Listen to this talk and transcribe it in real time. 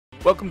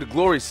Welcome to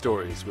Glory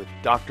Stories with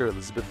Dr.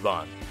 Elizabeth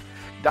Vaughn.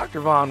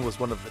 Dr. Vaughn was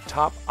one of the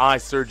top eye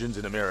surgeons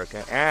in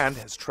America and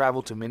has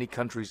traveled to many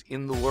countries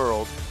in the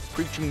world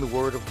preaching the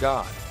Word of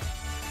God.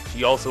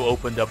 She also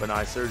opened up an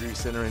eye surgery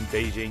center in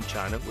Beijing,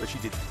 China, where she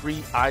did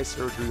free eye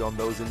surgery on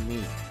those in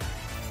need.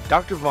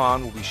 Dr.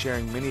 Vaughn will be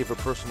sharing many of her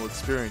personal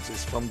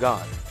experiences from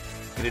God.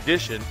 In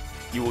addition,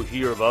 you will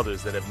hear of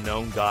others that have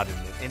known God in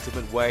an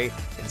intimate way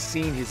and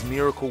seen His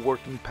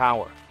miracle-working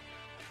power.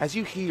 As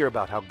you hear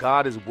about how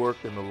God has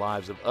worked in the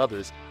lives of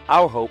others,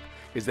 our hope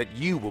is that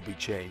you will be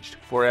changed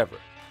forever.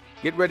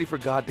 Get ready for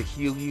God to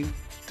heal you,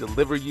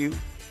 deliver you,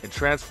 and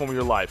transform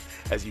your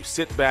life as you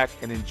sit back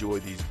and enjoy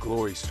these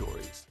glory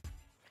stories.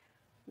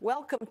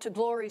 Welcome to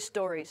Glory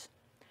Stories.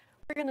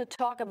 We're going to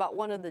talk about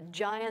one of the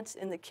giants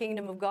in the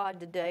kingdom of God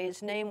today.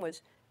 His name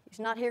was,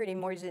 he's not here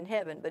anymore, he's in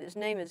heaven, but his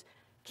name is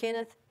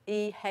Kenneth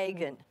E.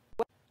 Hagin.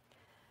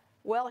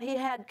 Well, he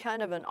had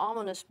kind of an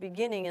ominous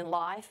beginning in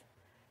life.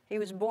 He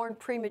was born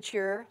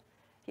premature.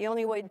 He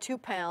only weighed 2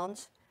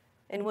 pounds.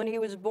 And when he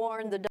was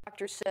born, the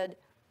doctor said,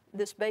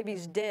 this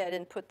baby's dead,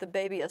 and put the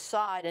baby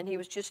aside. And he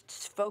was just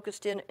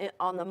focused in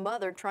on the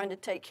mother, trying to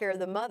take care of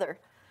the mother.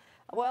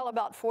 Well,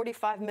 about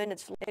 45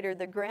 minutes later,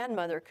 the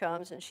grandmother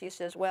comes, and she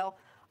says, well,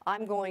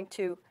 I'm going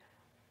to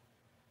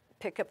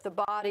pick up the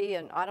body.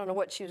 And I don't know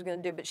what she was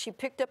going to do, but she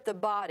picked up the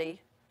body,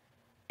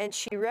 and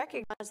she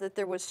recognized that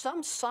there was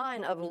some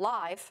sign of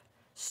life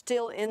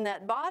still in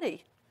that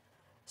body.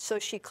 So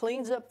she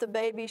cleans up the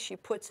baby, she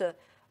puts a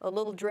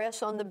little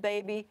dress on the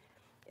baby,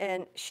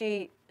 and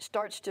she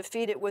starts to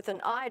feed it with an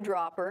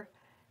eyedropper.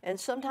 And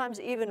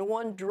sometimes even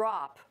one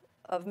drop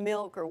of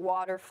milk or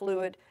water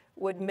fluid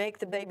would make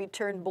the baby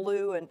turn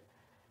blue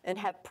and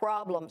have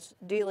problems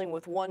dealing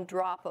with one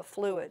drop of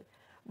fluid.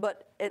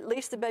 But at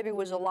least the baby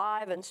was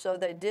alive, and so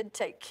they did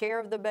take care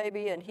of the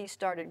baby, and he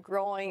started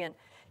growing. And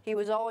he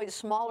was always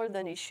smaller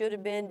than he should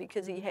have been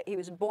because he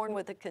was born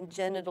with a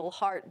congenital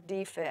heart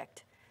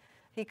defect.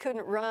 He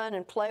couldn't run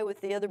and play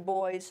with the other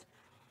boys.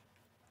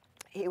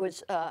 He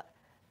was,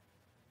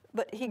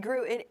 but he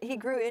grew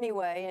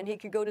anyway, and he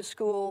could go to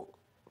school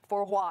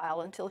for a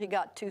while until he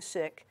got too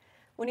sick.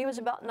 When he was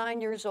about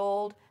 9 years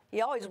old, he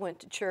always went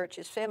to church.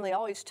 His family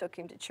always took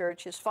him to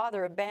church. His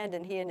father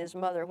abandoned he and his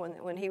mother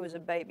when he was a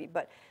baby,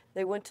 but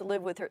they went to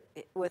live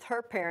with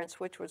her parents,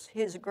 which was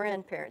his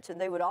grandparents,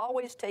 and they would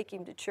always take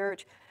him to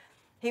church.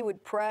 He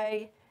would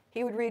pray.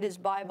 He would read his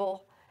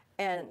Bible,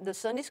 and the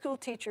Sunday school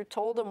teacher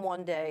told him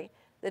one day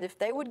that if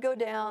they would go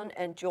down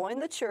and join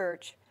the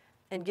church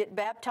and get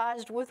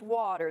baptized with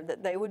water,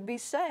 that they would be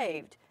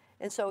saved.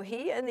 And so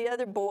he and the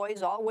other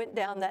boys all went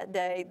down that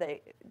day.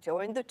 They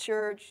joined the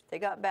church. They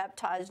got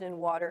baptized in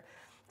water.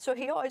 So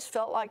he always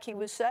felt like he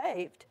was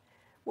saved.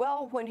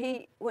 Well, when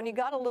he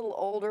got a little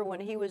older, when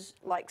he was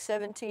like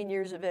 17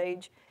 years of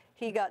age,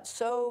 he got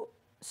so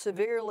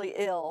severely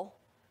ill,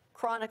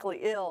 chronically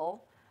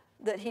ill,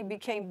 that he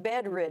became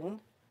bedridden.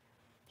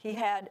 He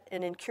had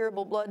an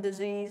incurable blood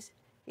disease.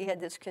 He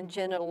had this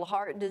congenital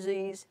heart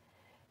disease.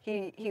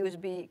 He was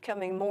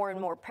becoming more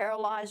and more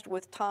paralyzed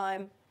with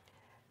time.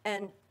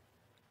 And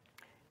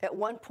at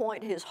one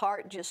point, his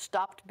heart just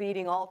stopped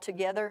beating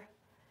altogether.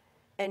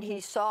 And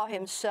he saw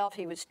himself,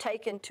 he was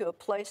taken to a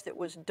place that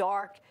was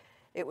dark.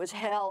 It was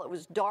hell, it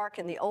was dark,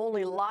 and the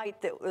only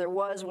light that there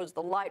was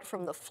the light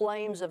from the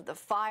flames of the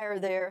fire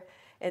there.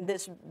 And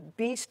this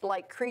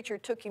beast-like creature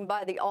took him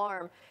by the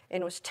arm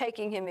and was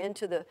taking him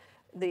into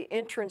the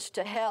entrance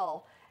to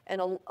hell. And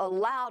a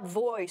loud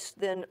voice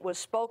then was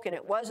spoken.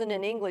 It wasn't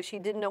in English. He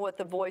didn't know what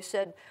the voice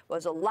said. It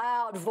was a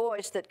loud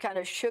voice that kind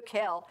of shook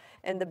hell.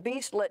 And the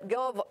beast let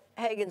go of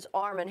Hagin's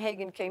arm, and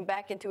Hagin came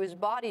back into his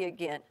body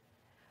again.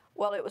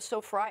 Well, it was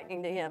so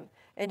frightening to him.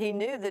 And he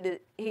knew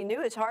that he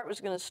knew his heart was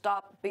going to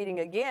stop beating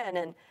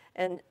again.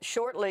 And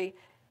shortly,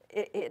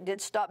 it did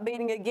stop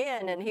beating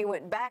again. And he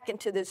went back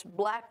into this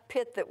black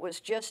pit that was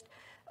just...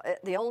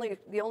 The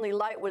only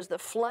light was the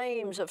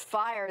flames of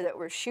fire that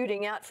were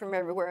shooting out from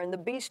everywhere. And the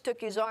beast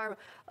took his arm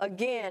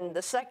again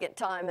the second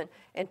time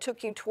and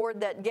took him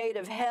toward that gate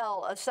of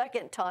hell a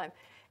second time.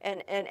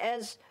 And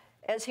as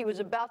he was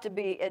about to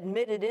be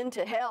admitted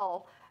into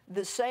hell,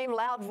 the same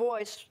loud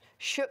voice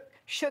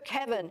shook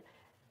heaven,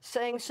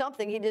 saying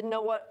something. He didn't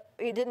know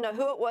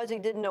who it was. He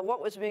didn't know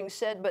what was being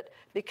said. But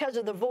because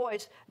of the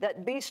voice,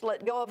 that beast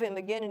let go of him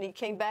again, and he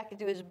came back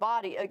into his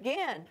body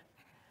again.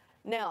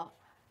 Now,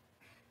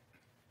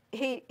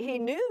 he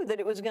knew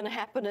that it was going to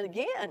happen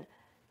again,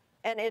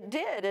 and it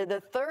did. And the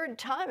third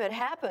time it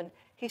happened,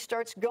 he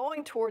starts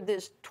going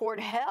toward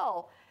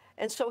hell.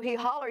 And so he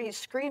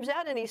screams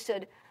out, and he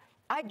said,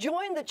 I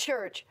joined the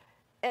church,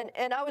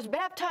 and I was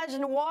baptized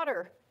in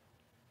water.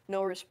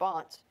 No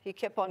response. He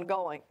kept on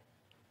going.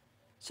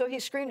 So he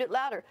screamed it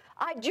louder.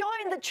 I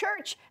joined the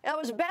church, and I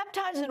was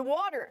baptized in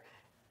water.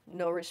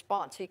 No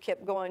response. He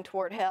kept going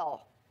toward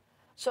hell.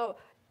 So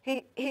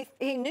he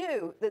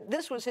knew that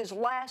this was his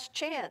last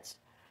chance.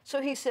 So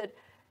he said,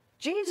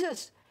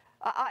 Jesus,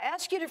 I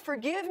ask you to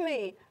forgive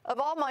me of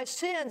all my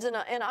sins, and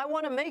I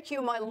want to make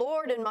you my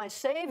Lord and my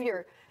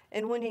Savior.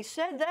 And when he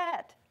said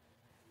that,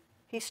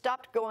 he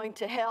stopped going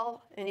to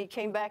hell and he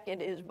came back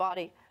into his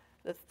body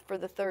for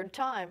the third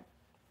time.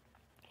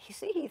 You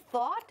see, he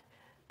thought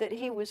that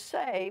he was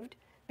saved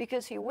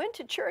because he went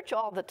to church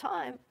all the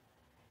time.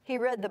 He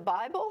read the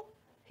Bible.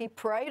 He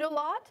prayed a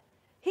lot.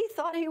 He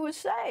thought he was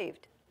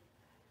saved.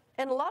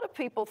 And a lot of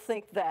people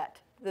think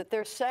that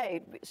they're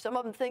saved. Some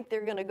of them think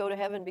they're going to go to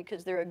heaven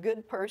because they're a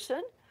good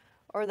person,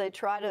 or they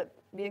try to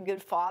be a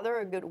good father,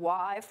 a good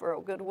wife,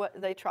 or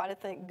they try to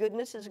think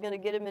goodness is going to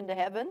get them into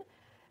heaven.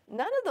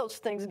 None of those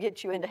things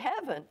get you into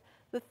heaven.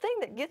 The thing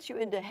that gets you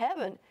into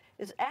heaven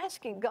is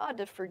asking God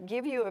to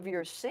forgive you of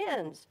your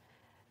sins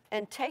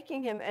and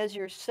taking him as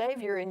your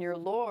Savior and your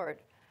Lord.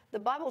 The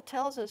Bible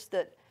tells us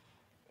that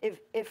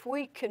if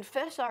we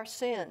confess our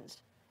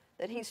sins,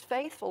 that he's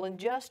faithful and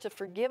just to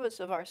forgive us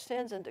of our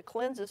sins and to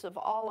cleanse us of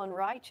all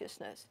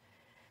unrighteousness.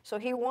 So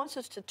he wants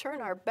us to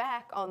turn our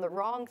back on the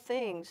wrong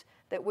things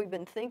that we've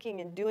been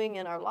thinking and doing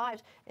in our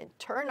lives and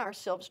turn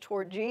ourselves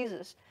toward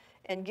Jesus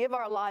and give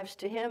our lives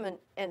to him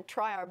and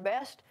try our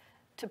best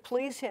to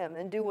please him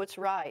and do what's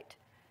right.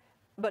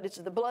 But it's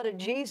the blood of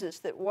Jesus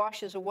that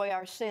washes away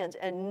our sins,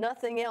 and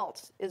nothing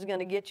else is going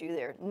to get you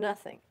there.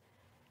 Nothing.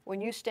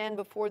 When you stand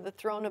before the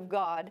throne of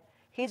God,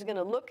 he's going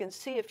to look and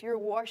see if you're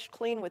washed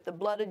clean with the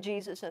blood of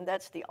Jesus, and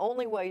that's the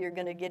only way you're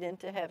going to get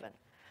into heaven.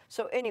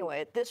 So anyway,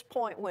 at this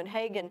point, when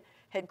Hagin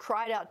had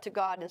cried out to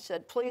God and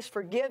said, please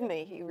forgive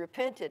me, he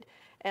repented,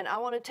 and I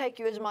want to take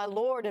you as my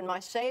Lord and my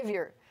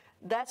Savior.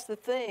 That's the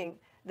thing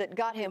that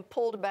got him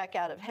pulled back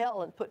out of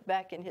hell and put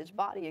back in his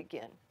body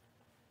again.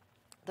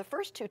 The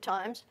first two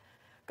times,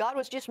 God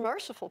was just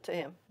merciful to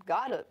him.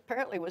 God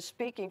apparently was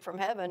speaking from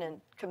heaven and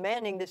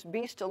commanding this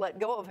beast to let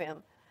go of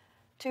him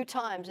 2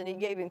 times, and he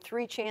gave him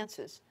 3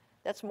 chances.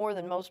 That's more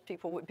than most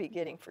people would be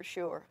getting for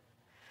sure.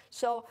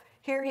 So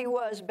here he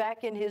was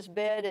back in his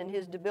bed in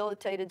his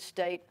debilitated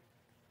state,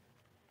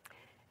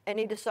 and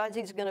he decides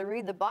he's going to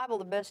read the Bible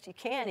the best he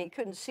can. He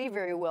couldn't see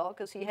very well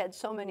because he had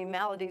so many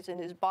maladies in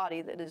his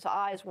body that his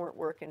eyes weren't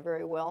working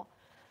very well.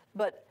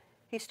 But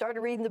he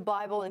started reading the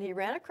Bible, and he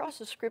ran across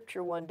a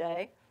scripture one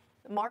day,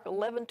 Mark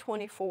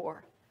 11:24,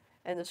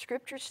 and the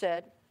scripture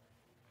said,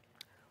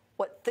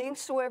 what things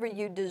soever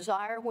you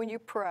desire when you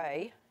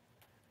pray,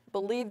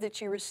 believe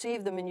that you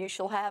receive them and you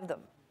shall have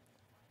them.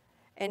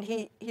 And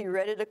he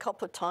read it a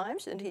couple of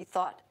times, and he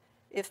thought,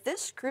 if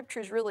this scripture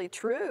is really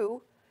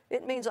true,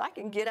 it means I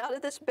can get out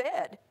of this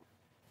bed.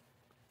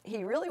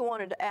 He really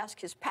wanted to ask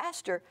his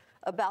pastor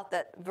about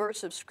that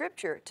verse of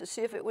scripture to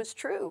see if it was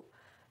true.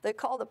 They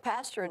called the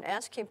pastor and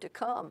asked him to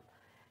come.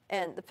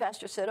 And the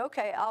pastor said,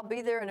 okay, I'll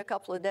be there in a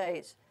couple of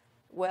days.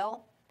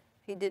 Well,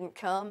 he didn't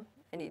come,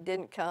 and he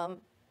didn't come.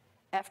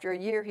 After a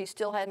year, he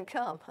still hadn't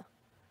come.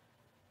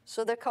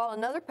 So they called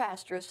another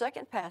pastor, a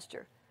second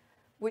pastor.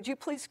 Would you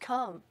please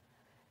come?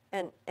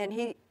 And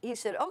he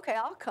said, okay,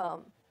 I'll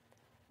come.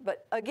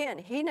 But again,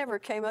 he never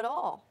came at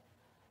all.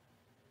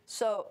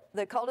 So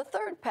they called a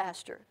third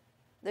pastor.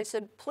 They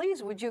said,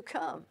 please, would you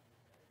come?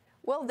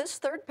 Well, this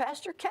third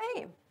pastor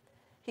came.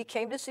 He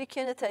came to see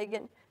Kenneth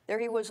Hagin. There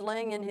he was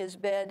laying in his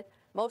bed,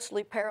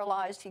 mostly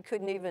paralyzed. He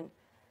couldn't even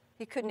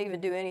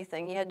do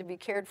anything. He had to be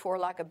cared for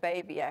like a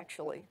baby,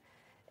 actually.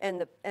 And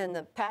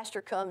the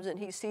pastor comes and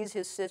he sees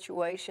his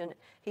situation.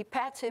 He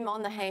pats him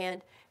on the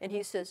hand and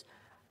he says,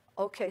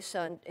 okay,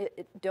 son,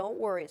 don't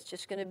worry. It's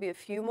just going to be a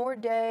few more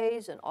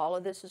days and all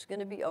of this is going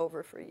to be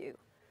over for you.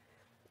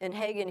 And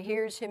Hagin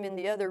hears him in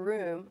the other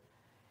room,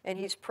 and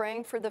he's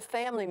praying for the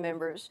family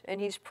members,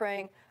 and he's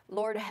praying,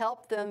 Lord,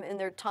 help them in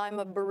their time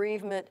of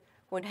bereavement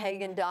when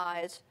Hagin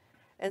dies.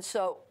 And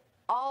so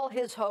all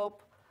his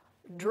hope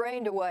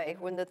drained away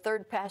when the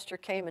third pastor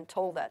came and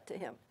told that to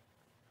him.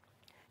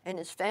 And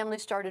his family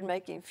started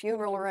making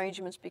funeral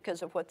arrangements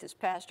because of what this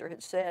pastor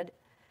had said.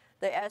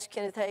 They asked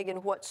Kenneth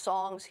Hagin what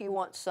songs he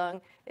wants sung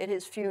at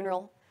his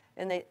funeral,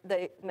 and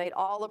they made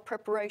all the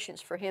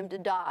preparations for him to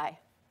die.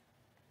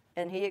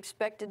 And he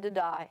expected to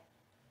die.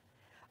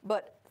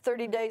 But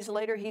 30 days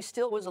later, he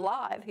still was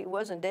alive. He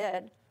wasn't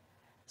dead.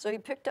 So he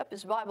picked up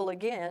his Bible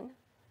again.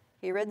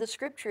 He read the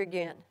scripture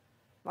again,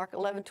 Mark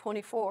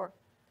 11:24.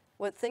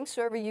 What things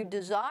soever you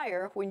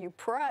desire when you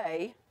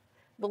pray,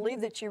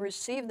 believe that you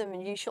receive them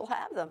and ye shall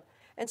have them.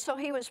 And so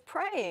he was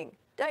praying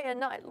day and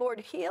night, Lord,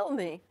 heal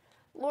me.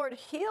 Lord,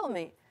 heal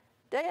me.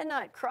 Day and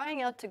night,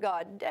 crying out to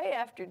God, day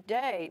after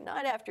day,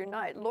 night after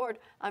night. Lord,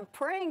 I'm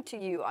praying to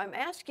you. I'm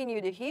asking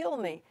you to heal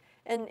me.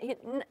 And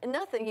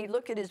nothing. He'd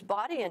look at his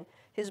body, and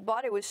his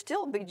body would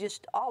still be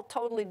just all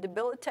totally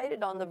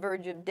debilitated on the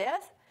verge of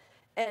death.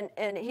 And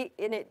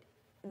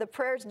the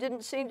prayers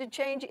didn't seem to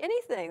change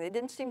anything. They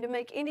didn't seem to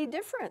make any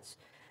difference.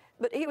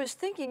 But he was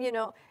thinking, you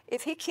know,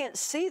 if he can't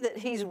see that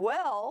he's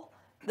well,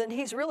 then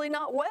he's really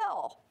not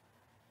well.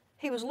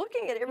 He was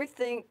looking at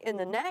everything in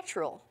the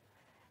natural.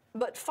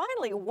 But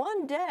finally,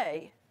 one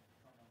day,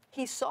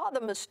 he saw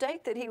the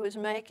mistake that he was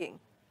making.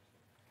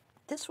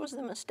 This was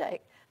the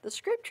mistake. The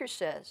scripture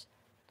says,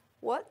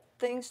 what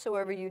things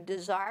soever you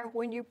desire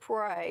when you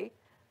pray,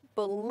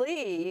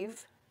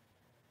 believe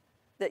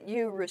that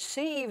you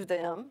receive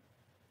them,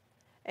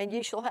 and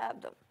ye shall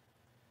have them.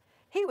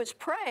 he was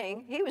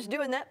praying, he was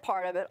doing that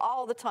part of it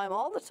all the time,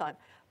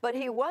 but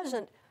he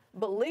wasn't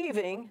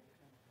believing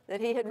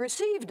that he had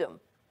received them.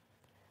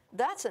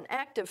 That's an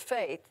act of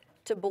faith,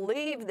 to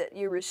believe that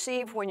you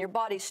receive when your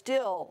body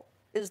still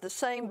is the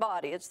same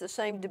body. It's the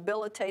same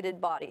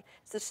debilitated body.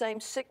 It's the same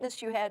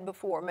sickness you had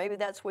before. Maybe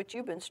that's what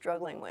you've been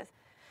struggling with.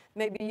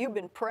 Maybe you've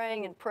been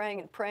praying and praying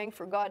and praying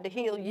for God to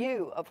heal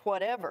you of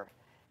whatever,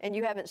 and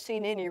you haven't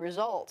seen any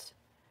results.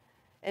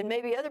 And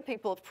maybe other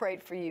people have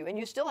prayed for you, and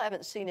you still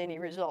haven't seen any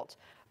results.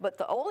 But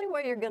the only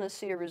way you're going to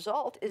see a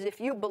result is if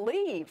you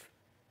believe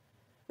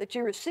that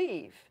you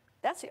receive.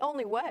 That's the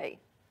only way.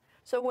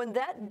 So when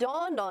that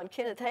dawned on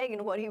Kenneth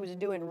Hagin, what he was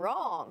doing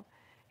wrong,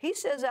 he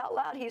says out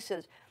loud, he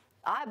says,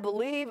 I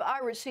believe I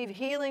receive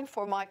healing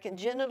for my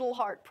congenital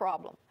heart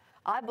problem.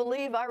 I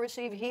believe I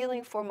receive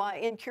healing for my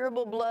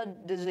incurable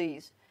blood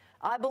disease.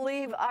 I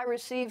believe I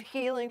receive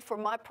healing for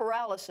my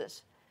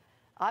paralysis.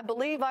 I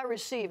believe I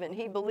receive. And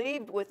he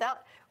believed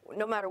without,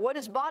 no matter what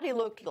his body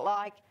looked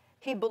like,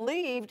 he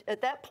believed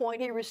at that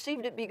point he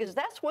received it, because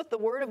that's what the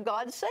Word of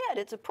God said.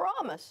 It's a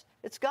promise.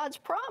 It's God's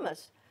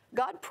promise.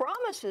 God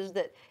promises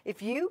that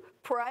if you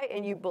pray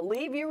and you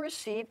believe you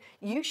receive,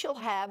 you shall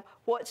have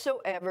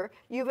whatsoever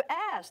you've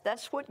asked.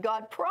 That's what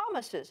God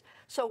promises.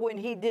 So when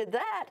he did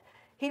that,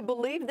 he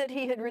believed that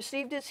he had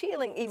received his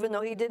healing, even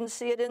though he didn't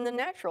see it in the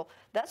natural.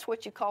 That's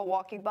what you call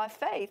walking by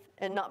faith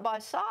and not by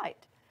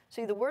sight.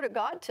 See, the Word of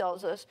God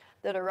tells us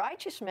that a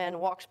righteous man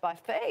walks by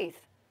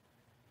faith.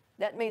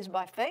 That means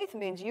by faith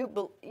means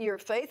your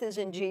faith is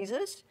in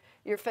Jesus.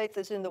 Your faith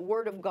is in the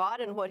Word of God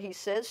and what he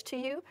says to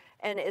you.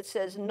 And it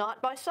says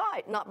not by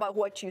sight, not by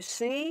what you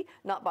see,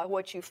 not by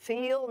what you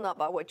feel, not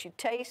by what you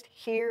taste,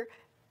 hear,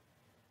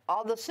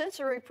 all the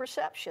sensory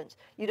perceptions.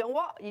 You don't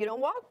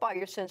walk by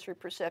your sensory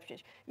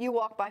perceptions. You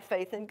walk by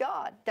faith in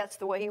God. That's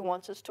the way he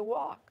wants us to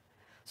walk.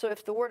 So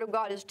if the Word of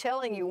God is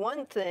telling you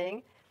one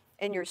thing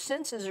and your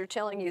senses are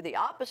telling you the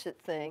opposite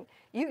thing,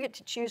 you get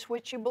to choose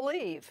which you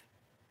believe.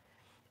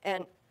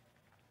 And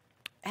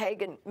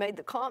Hagin made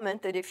the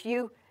comment that if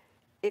you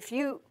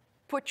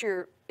put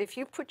your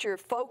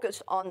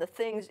focus on the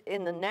things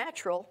in the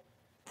natural,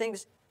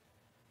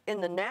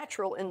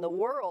 in the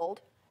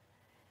world,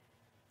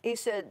 he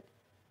said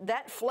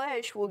that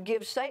flesh will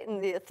give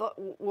Satan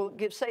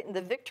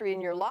the victory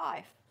in your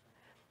life.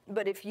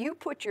 But if you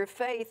put your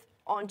faith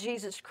on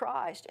Jesus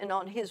Christ and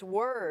on his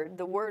Word,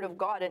 the Word of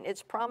God and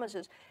its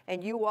promises,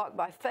 and you walk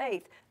by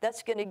faith,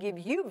 that's going to give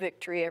you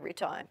victory every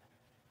time.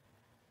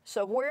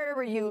 So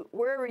wherever you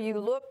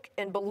look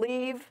and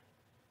believe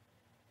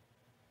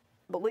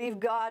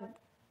God,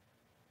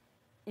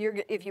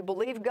 if you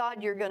believe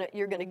God, you're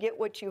gonna get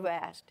what you've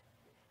asked.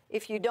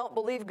 If you don't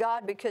believe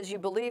God because you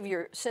believe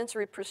your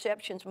sensory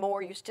perceptions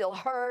more, you still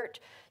hurt,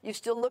 you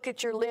still look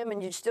at your limb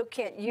and you still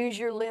can't use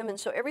your limb, and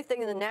so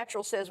everything in the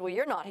natural says, well,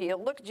 you're not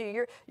healed. Look at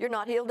you, you're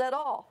not healed at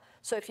all.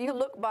 So if you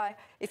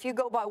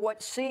go by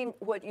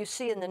what you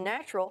see in the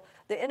natural,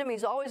 the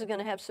enemy's always going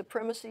to have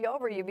supremacy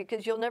over you,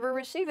 because you'll never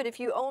receive it if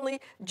you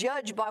only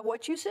judge by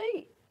what you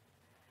see.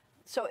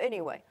 So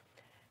anyway,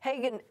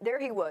 Hagin, there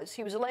he was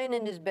laying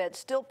in his bed,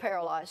 still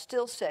paralyzed,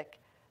 still sick,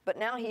 but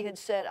now he had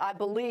said, I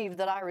believe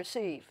that I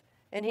receive,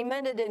 and he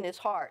meant it in his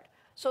heart.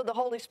 So the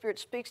Holy Spirit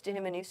speaks to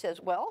him and he says,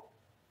 well,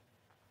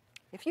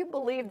 if you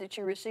believe that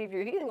you received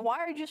your healing, why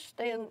are you just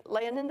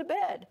laying in the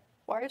bed?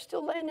 Why are you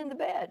still laying in the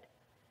bed?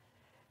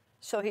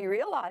 So he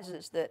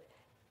realizes that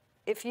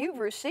if you've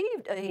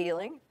received a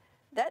healing,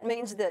 that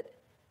means that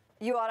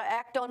you ought to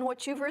act on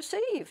what you've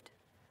received.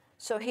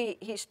 So he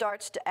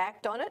starts to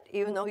act on it,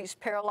 even though he's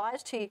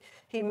paralyzed.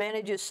 He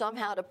manages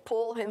somehow to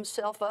pull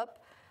himself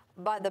up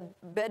by the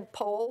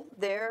bedpost,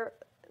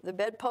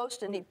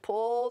 and he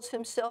pulls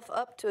himself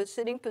up to a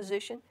sitting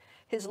position.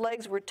 His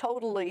legs were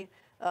totally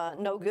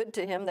no good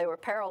to him. They were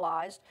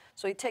paralyzed.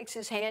 So he takes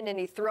his hand and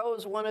he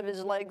throws one of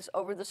his legs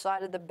over the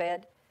side of the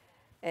bed,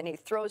 and he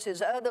throws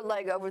his other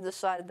leg over the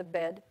side of the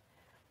bed,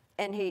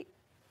 and he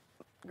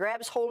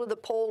grabs hold of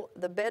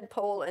the bed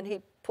pole, and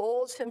he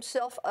pulls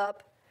himself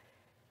up,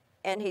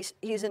 and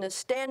he's in a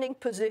standing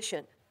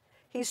position.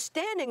 He's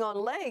standing on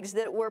legs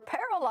that were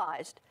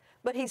paralyzed,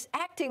 but he's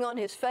acting on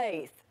his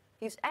faith.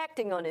 He's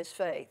acting on his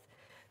faith.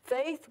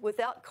 Faith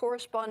without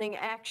corresponding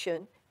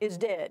action is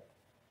dead.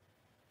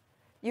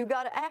 You've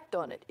got to act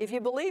on it. If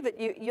you believe it,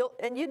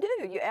 and you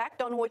do. You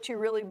act on what you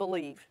really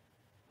believe.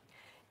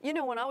 You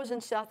know, when I was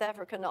in South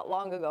Africa not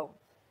long ago,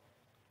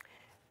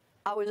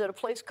 I was at a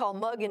place called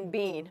Mug and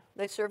Bean.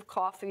 They serve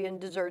coffee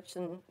and desserts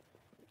and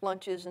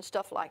lunches and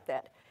stuff like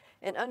that.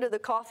 And under the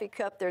coffee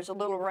cup, there's a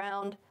little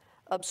round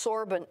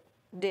absorbent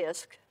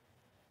disc.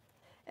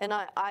 And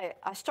I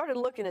started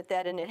looking at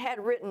that, and it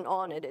had written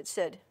on it, it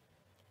said,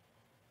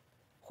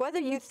 whether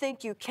you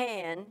think you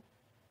can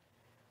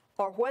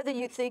or whether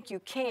you think you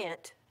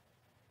can't,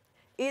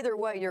 either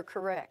way, you're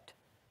correct.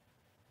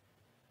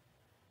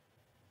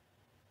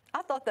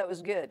 I thought that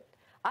was good.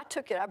 I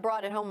took it, I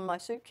brought it home in my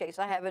suitcase.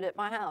 I have it at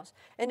my house.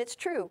 And it's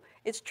true.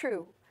 It's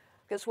true.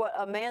 Because what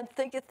a man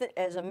thinketh,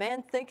 as a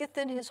man thinketh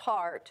in his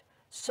heart,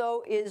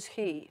 so is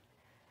he.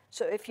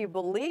 So if you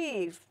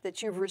believe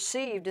that you've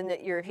received and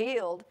that you're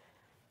healed,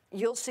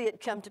 you'll see it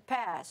come to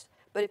pass.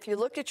 But if you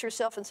look at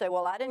yourself and say,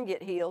 well, I didn't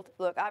get healed.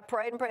 Look, I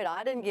prayed and prayed.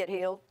 I didn't get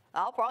healed.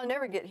 I'll probably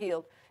never get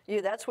healed.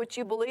 That's what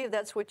you believe.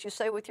 That's what you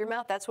say with your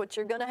mouth. That's what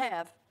you're going to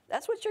have.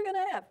 That's what you're going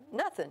to have.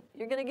 Nothing.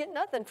 You're going to get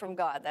nothing from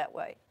God that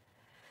way.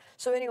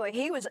 So anyway,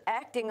 he was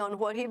acting on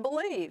what he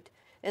believed.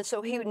 And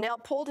so he now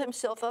pulled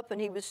himself up and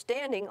he was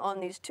standing on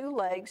these two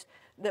legs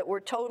that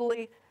were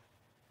totally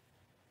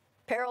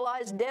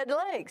paralyzed, dead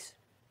legs.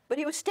 But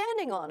he was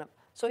standing on them.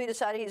 So he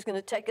decided he's going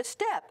to take a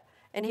step.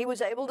 And he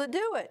was able to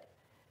do it.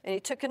 And he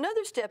took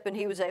another step and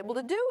he was able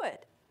to do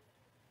it.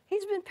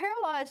 He's been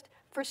paralyzed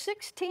for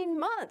 16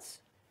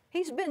 months.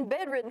 He's been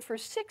bedridden for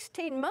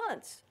 16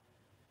 months.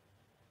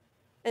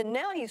 And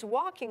now he's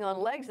walking on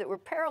legs that were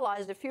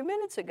paralyzed a few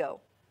minutes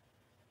ago.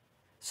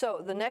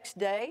 So the next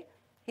day,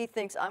 he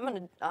thinks, I'm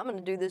going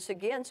to do this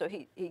again. So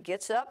he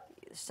gets up,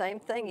 same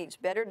thing. He's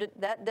better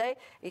that day.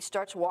 He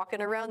starts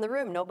walking around the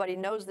room. Nobody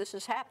knows this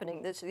is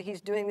happening.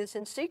 He's doing this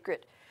in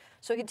secret.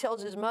 So he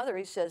tells his mother,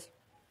 he says,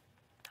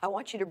 I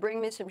want you to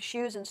bring me some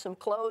shoes and some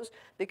clothes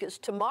because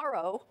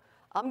tomorrow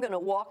I'm going to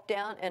walk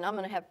down and I'm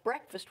going to have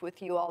breakfast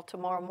with you all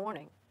tomorrow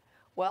morning.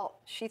 Well,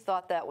 she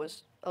thought that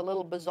was a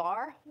little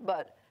bizarre,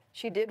 but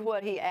she did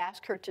what he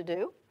asked her to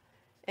do,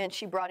 and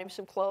she brought him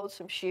some clothes,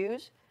 some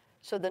shoes.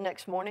 So the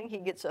next morning, he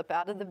gets up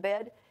out of the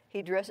bed,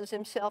 he dresses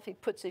himself, he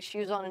puts his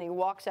shoes on, and he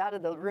walks out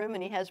of the room,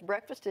 and he has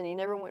breakfast, and he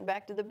never went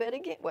back to the bed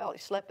again. Well, he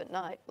slept at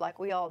night, like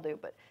we all do,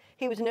 but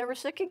he was never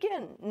sick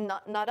again,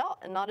 not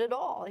at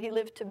all. He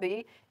lived to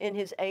be in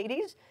his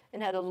 80s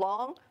and had a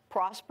long,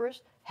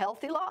 prosperous,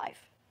 healthy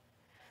life.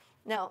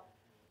 Now,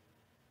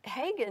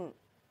 Hagin,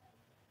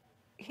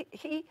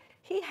 he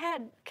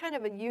had kind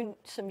of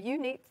some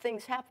unique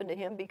things happen to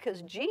him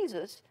because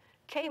Jesus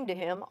came to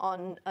him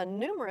on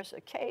numerous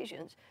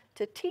occasions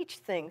to teach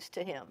things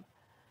to him.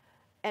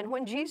 And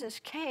when Jesus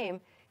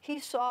came, he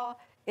saw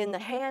in the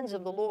hands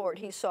of the Lord,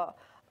 he saw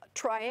a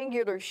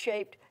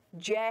triangular-shaped,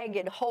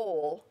 jagged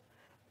hole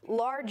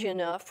large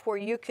enough where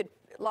you could,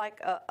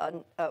 like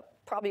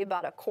probably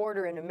about a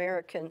quarter in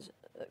American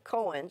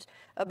coins,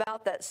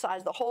 about that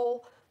size. The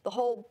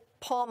whole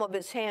palm of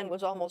his hand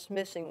was almost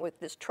missing with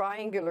this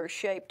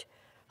triangular-shaped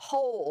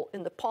hole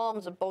in the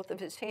palms of both of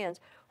his hands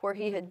where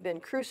he had been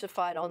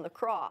crucified on the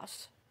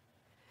cross.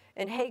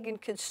 And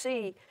Hagin could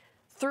see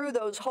through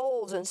those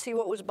holes and see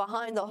what was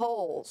behind the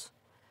holes.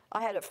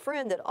 I had a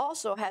friend that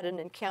also had an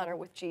encounter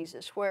with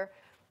Jesus where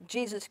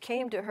Jesus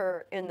came to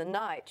her in the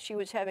night. She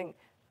was having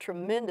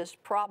tremendous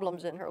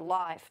problems in her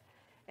life,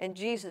 and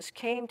Jesus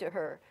came to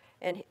her,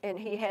 and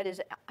he had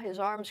his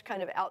arms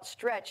kind of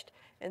outstretched,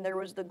 and there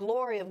was the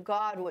glory of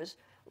God was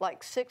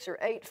like 6 or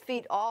 8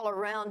 feet all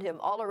around him,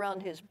 all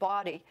around his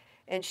body.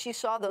 And she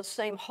saw those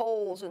same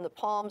holes in the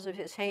palms of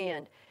his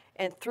hand.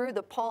 And through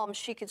the palms,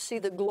 she could see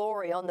the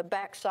glory on the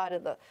backside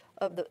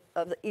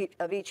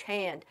of each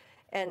hand.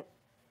 And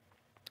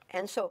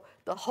so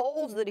the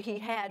holes that he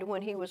had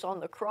when he was on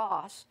the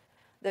cross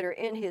that are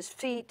in his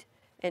feet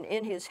and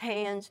in his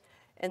hands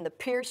and the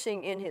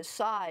piercing in his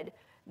side,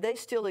 they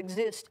still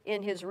exist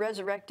in his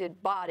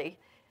resurrected body.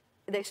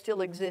 They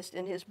still exist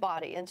in his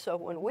body. And so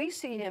when we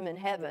see him in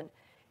heaven,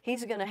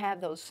 he's going to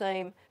have those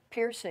same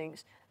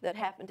piercings that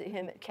happened to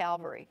him at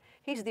Calvary.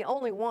 He's the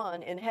only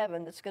one in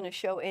heaven that's going to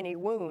show any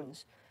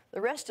wounds.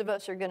 The rest of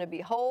us are going to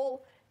be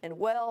whole and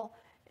well,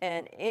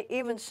 and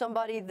even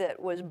somebody that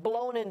was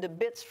blown into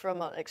bits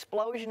from an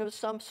explosion of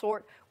some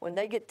sort, when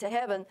they get to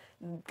heaven,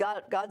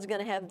 God's going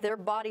to have their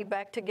body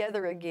back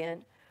together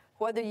again.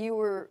 Whether you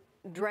were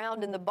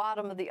drowned in the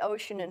bottom of the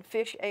ocean and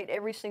fish ate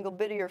every single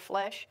bit of your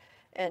flesh,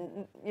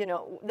 and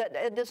that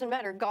it doesn't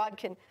matter.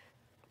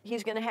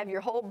 He's going to have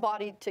your whole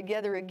body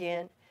together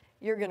again.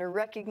 You're going to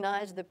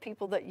recognize the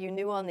people that you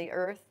knew on the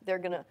earth. They're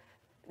going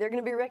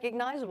to be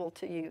recognizable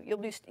to you.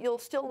 You'll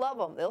still love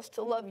them. They'll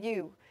still love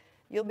you.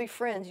 You'll be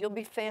friends. You'll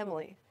be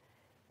family.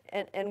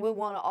 And we'll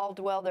want to all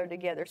dwell there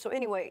together. So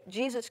anyway,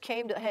 Jesus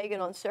came to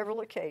Hagin on several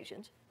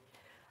occasions.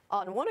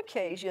 On one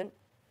occasion,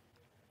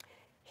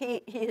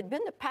 he had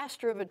been the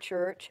pastor of a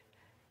church.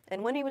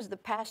 And when he was the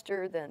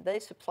pastor, then they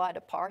supplied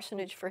a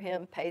parsonage for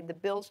him, paid the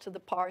bills to the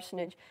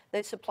parsonage.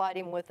 They supplied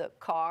him with a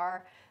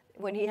car.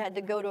 When he had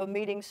to go to a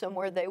meeting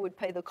somewhere, they would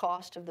pay the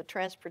cost of the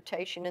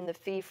transportation and the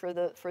fee for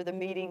the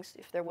meetings,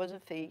 if there was a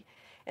fee.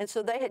 And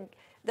so they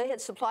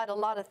had supplied a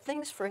lot of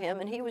things for him,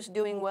 and he was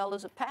doing well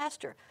as a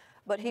pastor.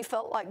 But he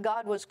felt like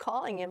God was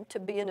calling him to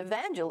be an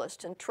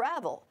evangelist and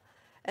travel.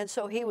 And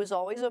so he was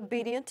always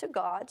obedient to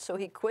God, so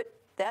he quit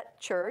that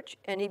church,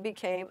 and he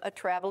became a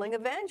traveling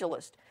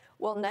evangelist.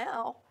 Well,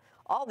 now,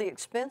 all the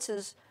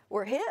expenses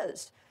were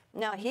his.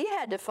 Now, he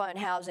had to find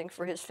housing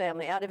for his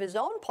family out of his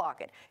own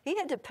pocket. He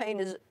had to pay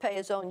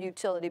his own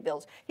utility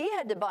bills. He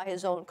had to buy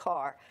his own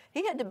car.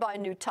 He had to buy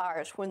new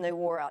tires when they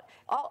wore out.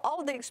 All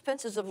of the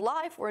expenses of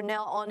life were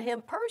now on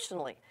him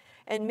personally.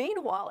 And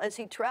meanwhile, as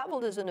he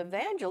traveled as an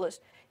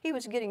evangelist, he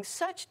was getting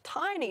such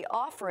tiny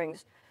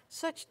offerings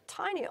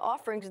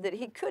that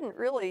he couldn't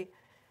really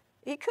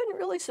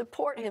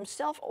support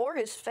himself or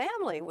his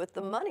family with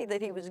the money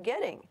that he was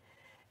getting.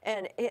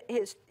 And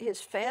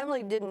his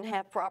family didn't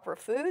have proper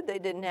food. They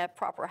didn't have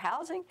proper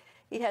housing.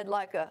 He had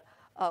like a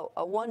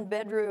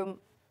one-bedroom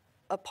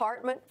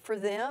apartment for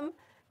them,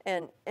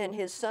 and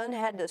his son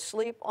had to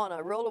sleep on a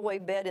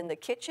rollaway bed in the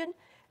kitchen.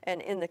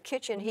 And in the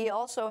kitchen, he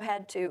also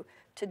had to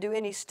do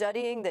any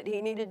studying that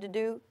he needed to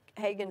do.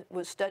 Hagin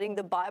was studying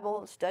the Bible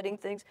and studying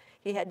things.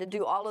 He had to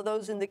do all of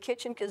those in the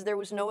kitchen because there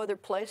was no other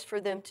place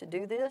for them to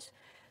do this.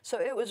 So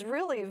it was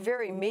really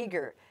very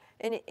meager.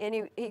 And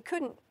he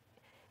couldn't,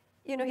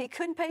 he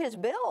couldn't pay his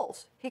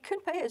bills. He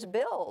couldn't pay his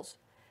bills.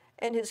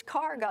 And his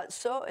car got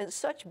in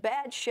such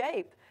bad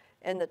shape,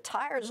 and the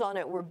tires on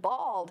it were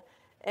bald,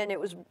 and it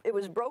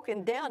was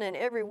broken down in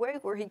every way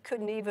where he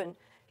didn't even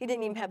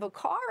have a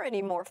car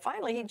anymore.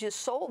 Finally, he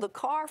just sold the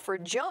car for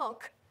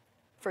junk.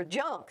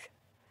 Junk.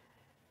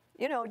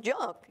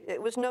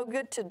 It was no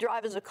good to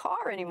drive as a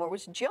car anymore. It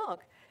was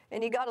junk.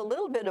 And he got a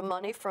little bit of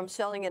money from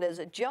selling it as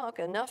a junk,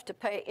 enough to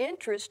pay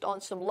interest on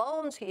some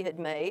loans he had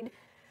made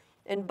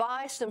and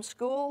buy some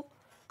school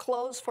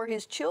clothes for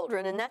his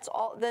children. And that's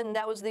all. Then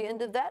that was the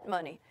end of that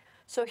money.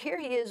 So here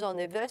he is on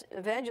the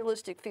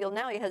evangelistic field.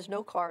 Now he has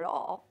no car at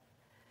all.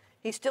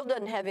 He still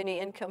doesn't have any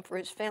income for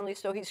his family.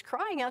 So he's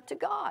crying out to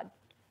God.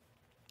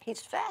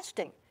 He's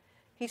fasting.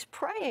 He's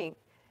praying.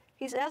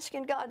 He's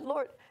asking God,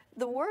 Lord,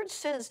 the word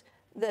says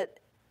that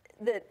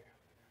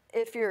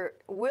if you're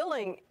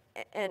willing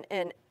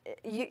and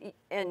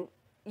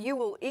you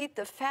will eat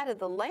the fat of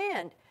the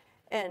land.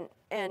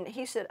 And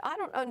he said, I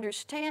don't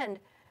understand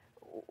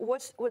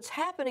what's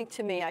happening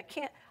to me. I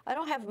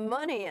don't have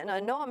money, and I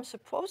know I'm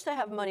supposed to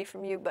have money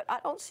from you, but I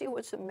don't see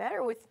what's the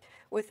matter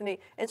with me.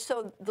 And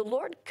so the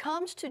Lord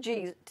comes to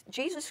Jesus.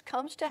 Jesus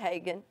comes to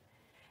Hagin,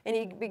 and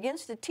he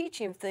begins to teach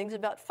him things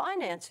about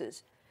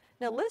finances.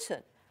 Now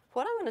listen,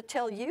 what I'm going to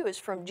tell you is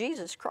from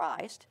Jesus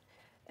Christ.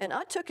 And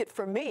I took it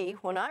for me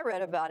when I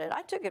read about it.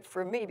 I took it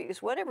for me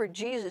because whatever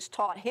Jesus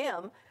taught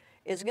him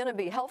is going to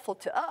be helpful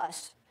to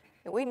us,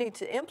 and we need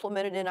to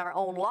implement it in our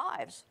own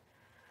lives.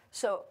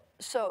 So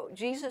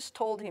Jesus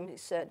told him, he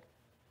said,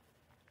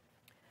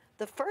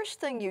 the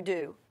first thing you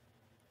do,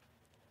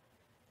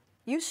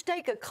 you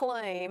stake a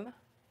claim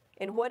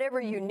in whatever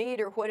you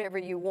need or whatever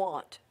you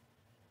want.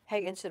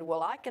 Hagin said,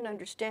 well, I can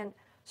understand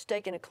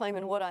staking a claim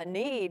in what I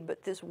need,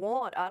 but this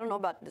want, I don't know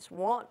about this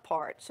want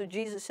part. So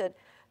Jesus said,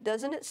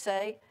 doesn't it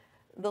say,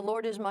 the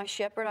Lord is my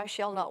shepherd, I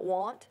shall not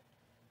want?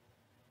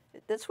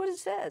 That's what it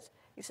says.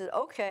 He said,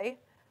 okay,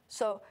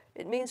 so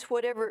it means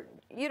whatever,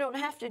 you don't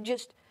have to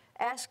just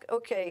ask,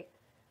 okay,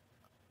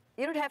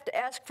 you don't have to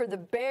ask for the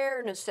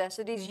bare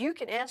necessities. You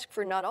can ask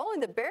for not only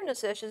the bare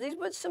necessities,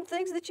 but some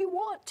things that you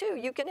want too.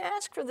 You can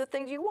ask for the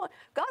things you want.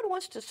 God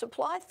wants to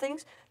supply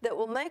things that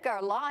will make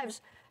our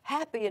lives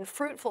happy and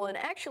fruitful, and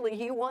actually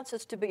he wants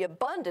us to be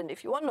abundant.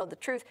 If you want to know the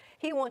truth,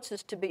 he wants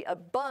us to be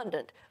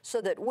abundant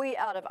so that we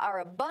out of our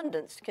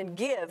abundance can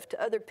give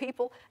to other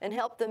people and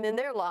help them in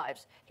their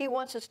lives. He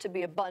wants us to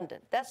be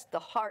abundant. That's the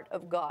heart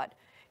of God.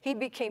 He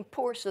became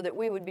poor so that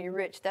we would be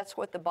rich. That's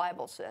what the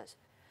Bible says.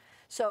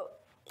 So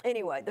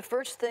anyway, the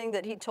first thing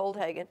that he told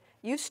Hagin,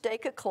 you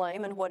stake a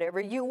claim in whatever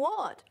you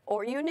want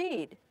or you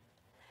need.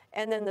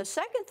 And then the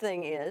second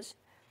thing is,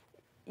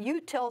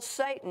 you tell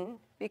Satan,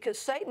 because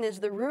Satan is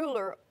the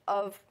ruler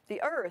of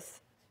the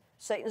earth.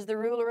 Satan's the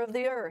ruler of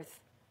the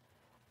earth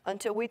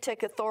until we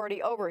take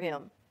authority over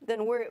him.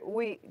 Then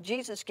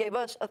Jesus gave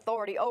us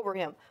authority over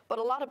him. But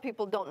a lot of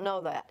people don't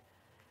know that.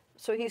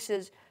 So he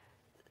says,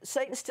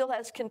 Satan still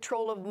has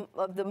control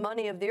of the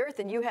money of the earth,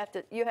 and you have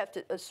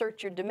to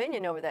assert your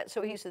dominion over that.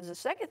 So he says, the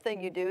second thing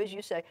you do is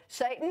you say,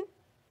 Satan,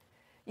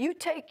 you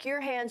take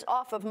your hands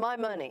off of my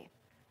money.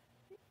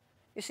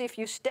 You see, if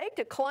you staked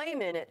a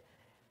claim in it,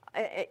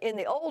 in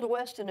the old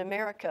West in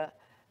America,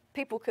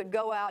 people could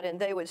go out and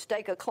they would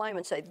stake a claim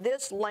and say,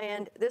 this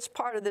land, this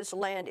part of this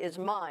land is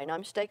mine.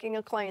 I'm staking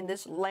a claim,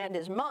 this land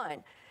is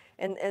mine.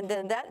 And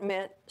then that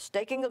meant,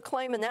 staking a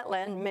claim in that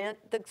land meant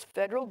the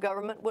federal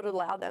government would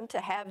allow them to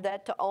have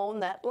that, to own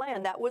that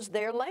land. That was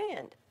their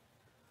land.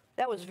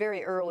 That was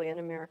very early in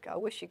America. I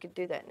wish you could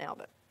do that now,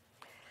 but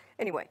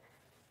anyway,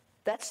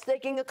 that's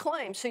staking a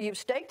claim. So you've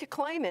staked a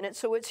claim in it,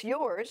 so it's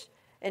yours.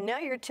 And now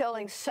you're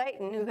telling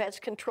Satan, who has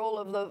control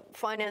of the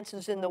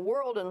finances in the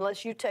world,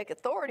 unless you take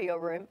authority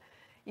over him,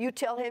 you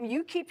tell him,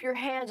 you keep your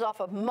hands off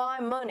of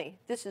my money.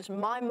 This is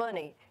my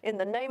money. In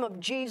the name of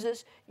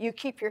Jesus, you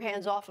keep your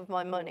hands off of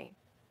my money.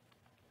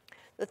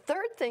 The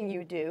third thing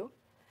you do,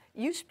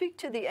 you speak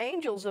to the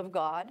angels of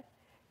God,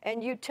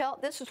 and you tell,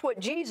 this is what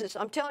Jesus,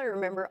 I'm telling you,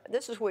 remember,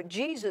 this is what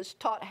Jesus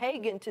taught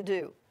Hagin to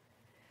do.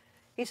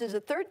 He says, the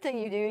third thing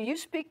you do, you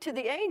speak to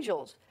the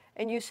angels,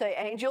 and you say,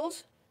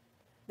 angels,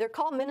 they're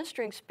called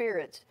ministering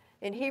spirits.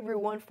 In Hebrew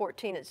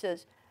 1:14, it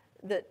says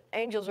that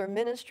angels are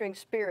ministering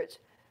spirits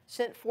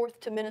sent forth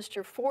to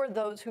minister for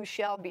those who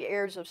shall be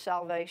heirs of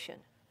salvation.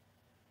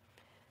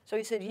 So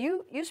he said,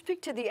 you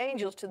speak to the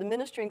angels, to the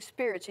ministering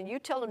spirits, and you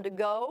tell them to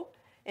go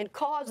and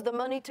cause the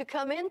money to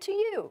come into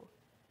you.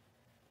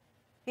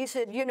 He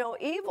said, you know,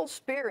 evil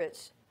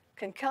spirits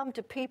can come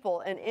to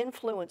people and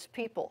influence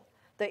people.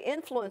 They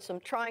influence them,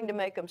 trying to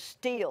make them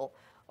steal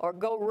or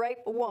go rape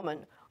a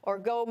woman or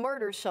go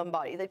murder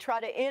somebody. They try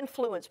to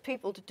influence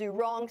people to do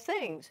wrong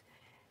things.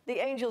 The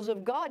angels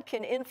of God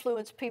can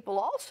influence people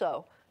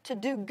also to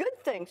do good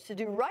things, to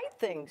do right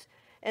things,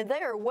 and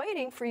they are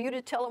waiting for you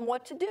to tell them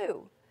what to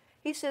do.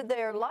 He said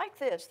they are like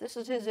this. This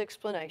is his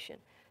explanation.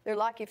 They're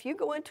like if you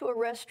go into a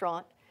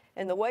restaurant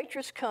and the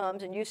waitress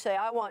comes and you say,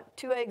 I want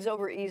 2 eggs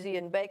over easy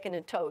and bacon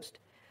and toast.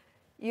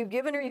 You've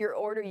given her your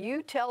order.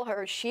 You tell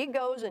her, she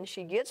goes and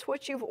she gets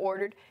what you've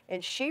ordered,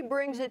 and she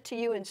brings it to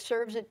you and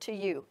serves it to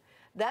you.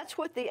 That's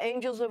what the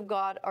angels of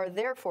God are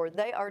there for.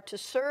 They are to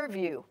serve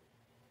you.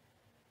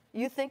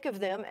 You think of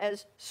them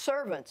as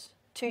servants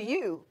to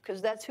you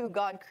because that's who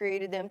God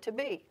created them to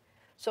be.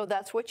 So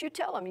that's what you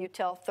tell them. You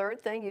tell,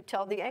 third thing, you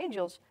tell the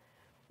angels,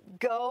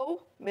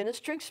 go,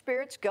 ministering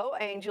spirits, go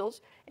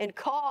angels, and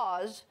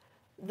cause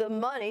the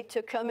money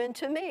to come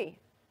into me.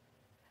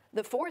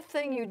 The fourth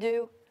thing you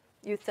do,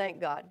 you thank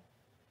God.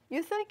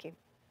 You thank him.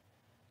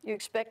 You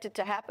expect it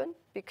to happen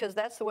because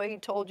that's the way he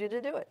told you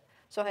to do it.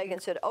 So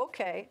Hagin said,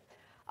 okay,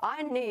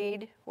 I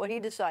need, what he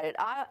decided,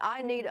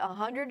 I need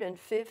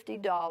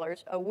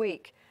 $150 a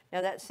week.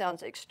 Now that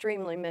sounds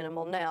extremely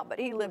minimal now, but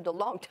he lived a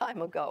long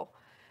time ago.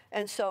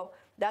 And so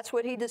that's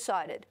what he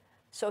decided.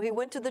 So he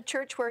went to the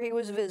church where he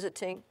was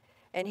visiting,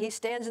 and he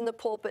stands in the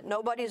pulpit,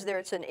 nobody's there,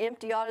 it's an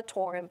empty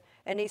auditorium,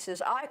 and he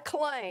says, I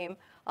claim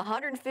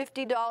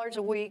 $150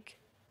 a week.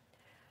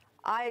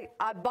 I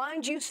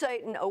bind you,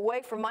 Satan,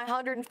 away from my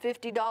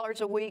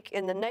 $150 a week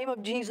in the name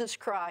of Jesus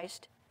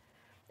Christ.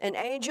 And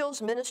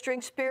angels,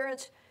 ministering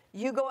spirits,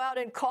 you go out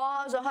and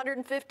cause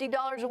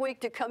 $150 a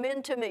week to come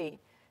into me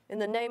in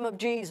the name of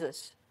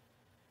Jesus.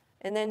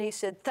 And then he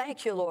said,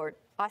 thank you, Lord.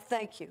 I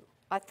thank you.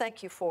 I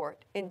thank you for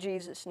it in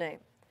Jesus' name.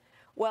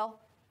 Well,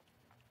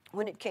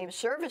 when it came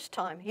service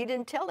time, he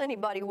didn't tell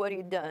anybody what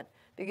he'd done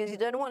because he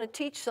doesn't want to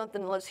teach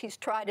something unless he's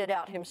tried it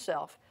out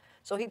himself.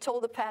 So he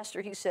told the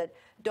pastor, he said,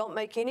 don't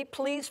make any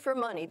pleas for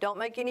money. Don't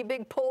make any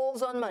big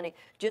pulls on money.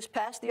 Just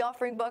pass the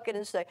offering bucket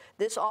and say,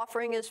 this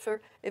offering is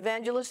for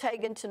Evangelist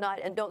Hagin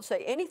tonight, and don't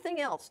say anything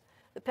else.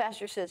 The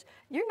pastor says,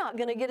 you're not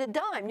going to get a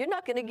dime. You're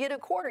not going to get a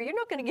quarter. You're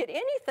not going to get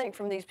anything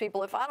from these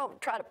people if I don't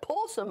try to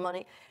pull some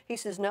money. He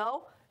says,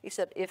 no. He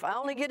said, if I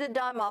only get a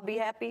dime, I'll be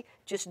happy.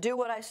 Just do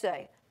what I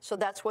say. So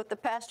that's what the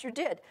pastor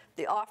did.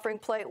 The offering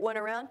plate went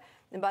around,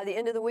 and by the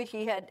end of the week,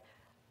 he had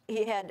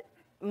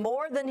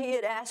more than he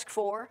had asked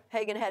for.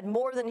 Hagin had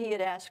more than he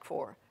had asked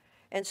for.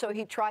 And so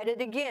he tried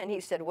it again. He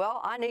said, well,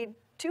 I need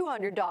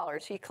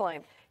 $200, he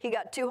claimed. He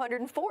got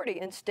 $240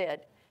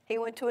 instead. He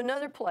went to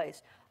another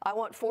place. I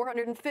want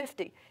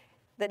 $450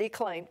 that he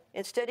claimed.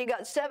 Instead, he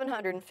got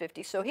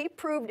 $750. So he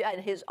proved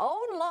in his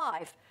own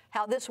life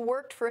how this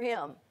worked for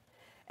him.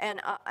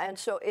 And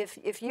so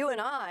if you and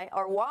I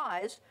are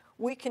wise,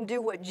 we can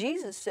do what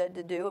Jesus said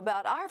to do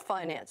about our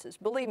finances.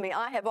 Believe me,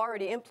 I have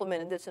already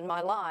implemented this in my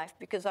life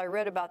because I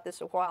read about this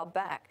a while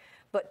back.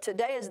 But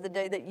today is the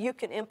day that you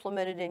can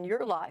implement it in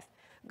your life.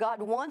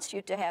 God wants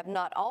you to have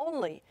not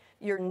only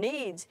your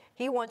needs,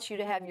 he wants you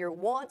to have your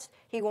wants.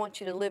 He wants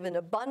you to live in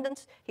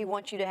abundance. He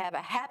wants you to have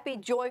a happy,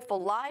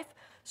 joyful life.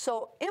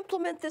 So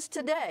implement this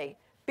today.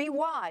 Be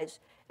wise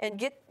and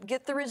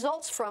get the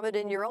results from it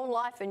in your own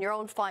life and your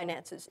own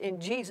finances. In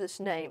Jesus'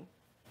 name.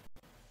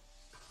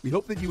 We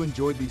hope that you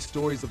enjoyed these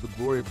stories of the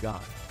glory of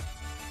God.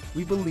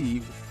 We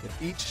believe that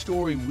each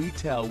story we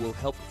tell will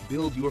help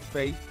build your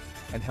faith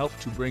and help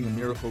to bring a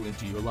miracle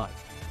into your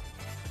life.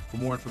 For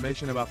more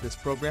information about this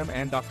program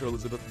and Dr.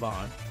 Elizabeth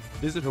Vaughn,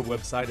 visit her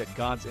website at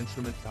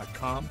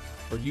godsinstrument.com,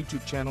 her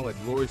YouTube channel at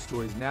Glory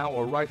Stories Now,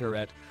 or write her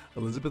at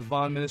Elizabeth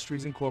Vaughn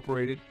Ministries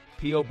Incorporated,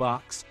 P.O.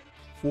 Box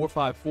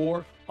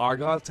 454,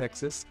 Argyle,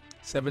 Texas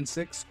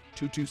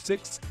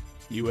 76226,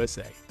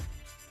 USA.